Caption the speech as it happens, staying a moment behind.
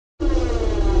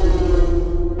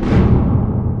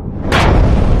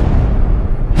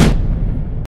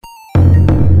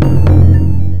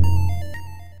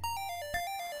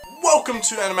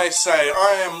to Anime Say.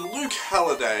 I am Luke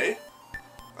Halliday.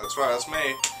 That's right, that's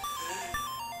me.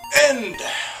 And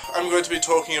I'm going to be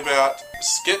talking about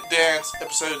SKET Dance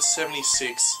episode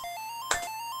 76.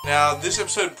 Now, this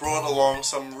episode brought along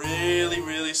some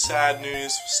really sad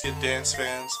news for SKET Dance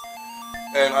fans.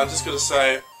 And I'm just going to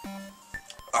say,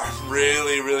 I'm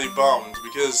really bummed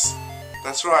because,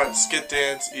 that's right, SKET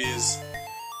Dance is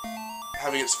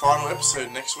having its final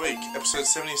episode next week. Episode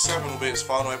 77 will be its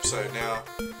final episode. Now,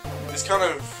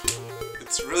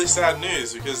 it's really sad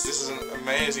news because this is an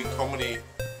amazing comedy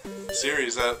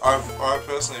series that I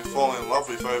personally have fallen in love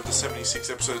with over the 76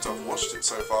 episodes I've watched it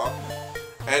so far.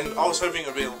 And I was hoping it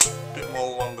would be a bit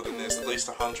more longer than this, at least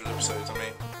 100 episodes. I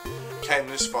mean, it came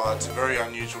this far, it's very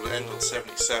unusual to end on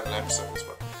 77 episodes.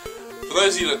 But for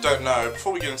those of you that don't know,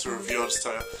 before we get into the review, I'll just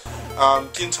tell you,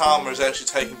 Gintama is actually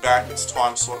taking back its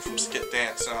time slot from SKET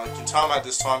Dance. Now, Gintama had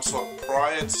this time slot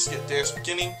prior to SKET Dance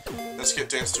beginning, then SKET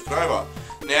Dance took it over.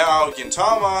 Now,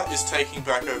 Gintama is taking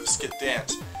back over SKET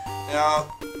Dance.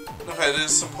 Now, okay,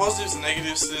 there's some positives and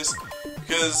negatives to this,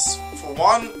 because, for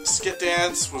one, SKET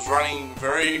Dance was running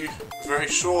very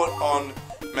short on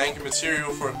manga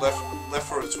material for it left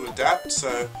for it to adapt, so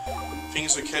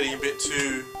things were getting a bit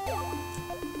too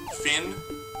thin.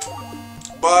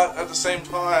 But at the same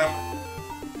time,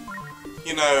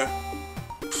 you know,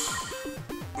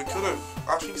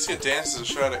 I think SKET Dance is a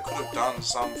show that could have done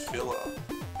some filler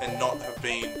and not have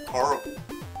been horrible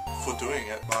for doing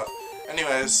it. But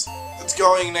anyways, it's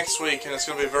going next week and it's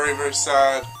going to be a very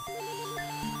sad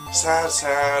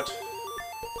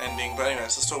ending. But anyways,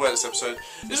 let's talk about this episode.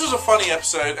 This was a funny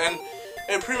episode, and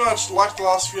it pretty much, like the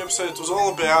last few episodes, was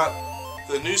all about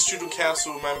the new student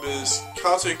council members,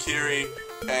 Kato Kiri,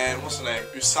 and what's her name,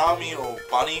 Usami or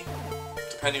Bunny,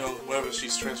 depending on whether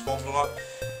she's transformed or not.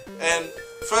 And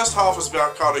first half was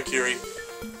about Kato Kiri,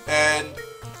 and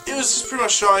it was just pretty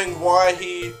much showing why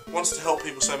he wants to help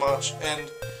people so much. And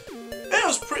it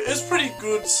was pretty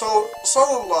good,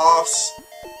 solid laughs,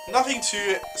 nothing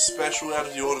too special out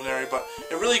of the ordinary, but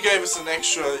it really gave us an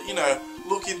extra, you know,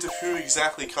 look into who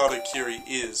exactly Kato Kiri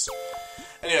is.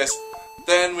 Anyways,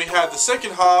 then we had the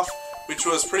second half, which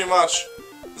was pretty much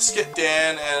the SKET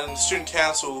Dan and the student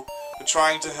council were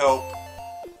trying to help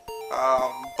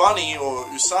Bunny, or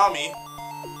Usami,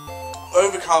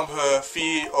 overcome her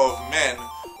fear of men,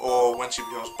 or when she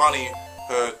becomes Bunny,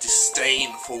 her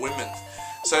disdain for women.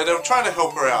 So they were trying to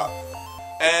help her out,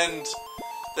 and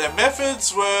their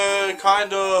methods were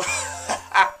kind of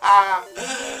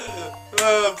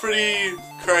pretty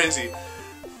crazy.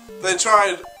 They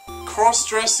tried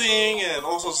cross-dressing and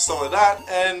all sorts of stuff like that,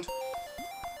 and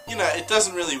you know, it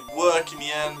doesn't really work in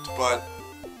the end, but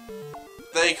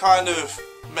they kind of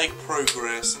make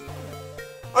progress. And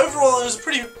overall, it was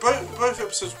both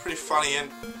episodes were pretty funny, and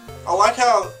I like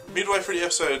how midway through the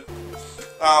episode,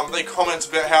 they comment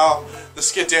about how the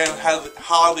SKET Dan had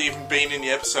hardly even been in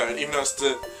the episode, even though it's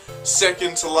the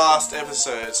second to last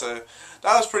episode. So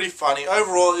that was pretty funny.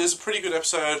 Overall, it was a pretty good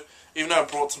episode, even though it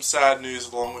brought some sad news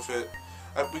along with it.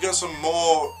 We got some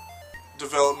more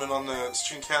development on the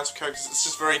student council characters. It's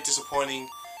just very disappointing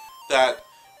that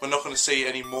we're not going to see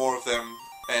any more of them,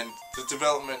 and the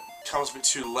development comes a bit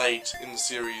too late in the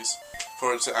series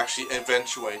for it to actually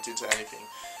eventuate into anything.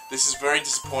 This is very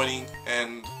disappointing,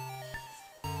 and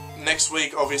next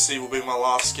week obviously will be my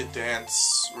last SKET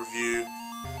Dance review.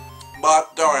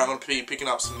 But don't worry, I'm going to be picking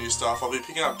up some new stuff. I'll be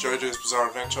picking up JoJo's Bizarre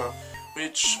Adventure,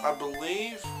 which I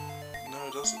believe... No,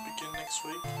 does it begin next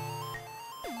week?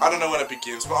 I don't know when it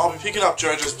begins, but I'll be picking up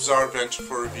JoJo's Bizarre Adventure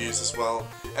for reviews as well,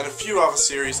 and a few other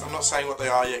series. I'm not saying what they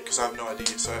are yet because I have no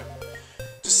idea, so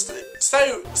just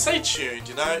stay tuned,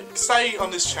 you know, stay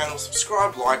on this channel,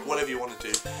 subscribe, like, whatever you want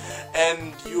to do,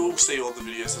 and you'll see all the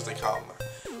videos as they come.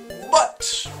 But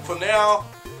for now,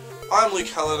 I'm Luke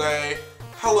Halliday,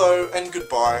 hello and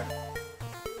goodbye.